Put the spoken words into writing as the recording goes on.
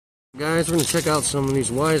Guys, we're going to check out some of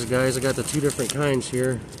these wise guys. I got the two different kinds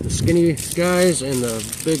here. The skinny guys and the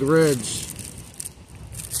big reds.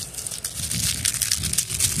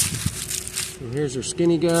 And here's our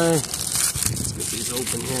skinny guy. Let's get these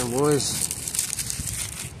open here, boys.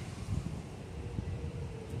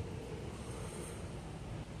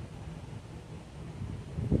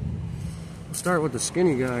 We'll start with the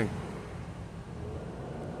skinny guy.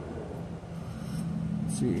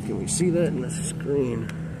 Let's see, can we see that in the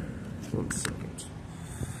screen? 1 second.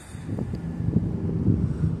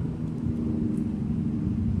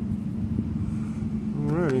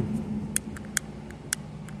 Alrighty.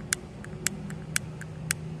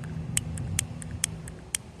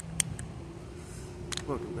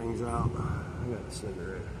 Looking things out. I got a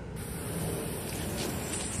cigarette.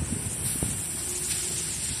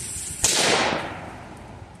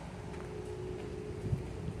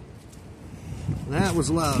 That was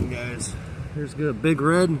loud, guys. Here's good. Big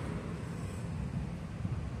red.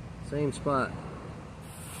 Same spot.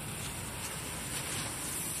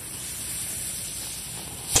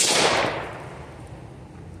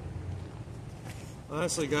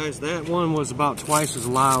 Honestly, guys, that one was about twice as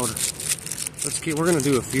loud. We're gonna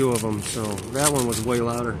do a few of them. So that one was way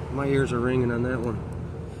louder. My ears are ringing on that one.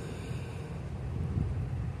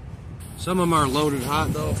 Some of them are loaded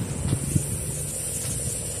hot though.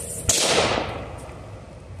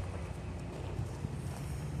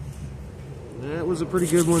 That was a pretty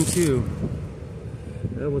good one too.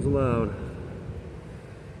 That was loud.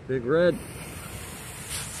 Big red.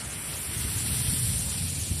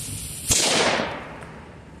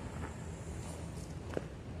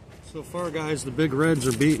 So far, guys, the big reds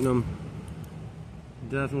are beating them.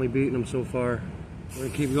 Definitely beating them so far. We're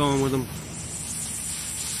gonna keep going with them.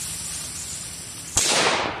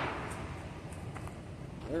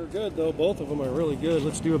 They're good though. Both of them are really good.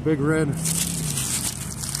 Let's do a big red.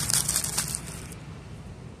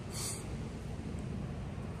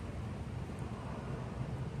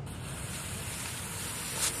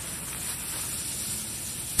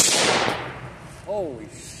 Holy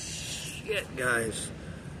shit, guys.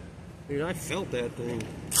 Dude, I felt that thing.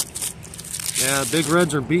 Yeah, big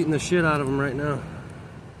reds are beating the shit out of them right now.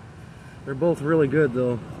 They're both really good,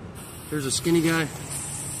 though. Here's a skinny guy.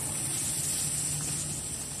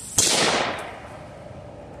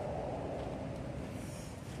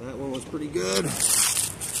 That one was pretty good.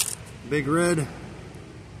 Big red.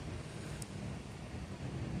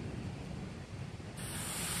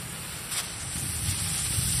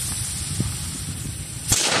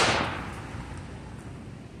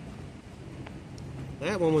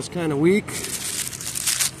 That one was kind of weak.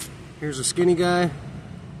 Here's a skinny guy.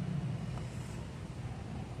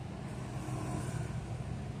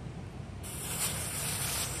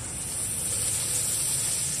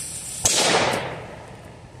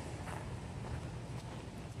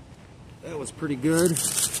 That was pretty good.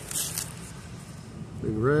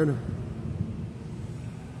 Big red.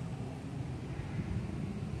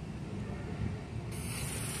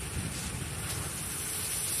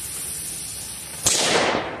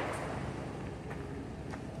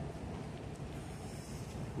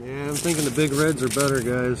 Yeah, I'm thinking the big reds are better,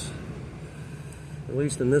 guys. At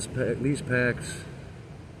least in this pack, these packs.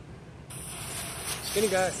 Skinny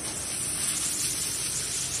guy.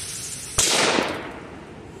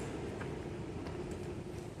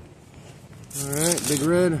 Alright, big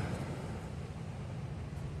red.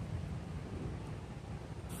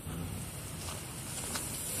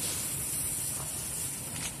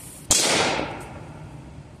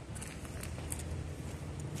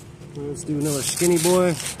 Let's do another skinny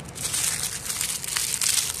boy.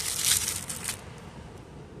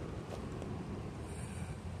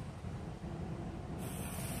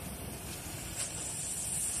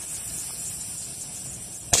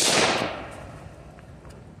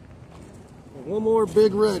 One more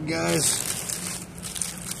big red, guys.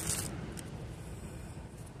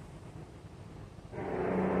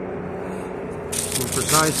 Some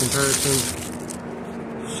precise comparison.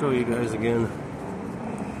 Show you guys again.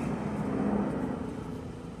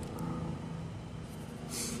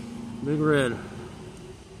 Big red.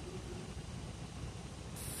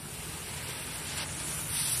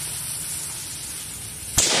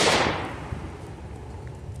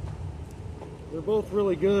 They're both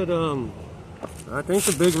really good. I think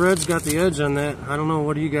the big red's got the edge on that. I don't know.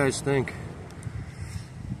 What do you guys think?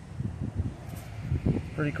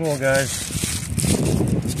 Pretty cool, guys.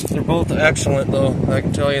 They're both excellent, though. I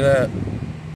can tell you that.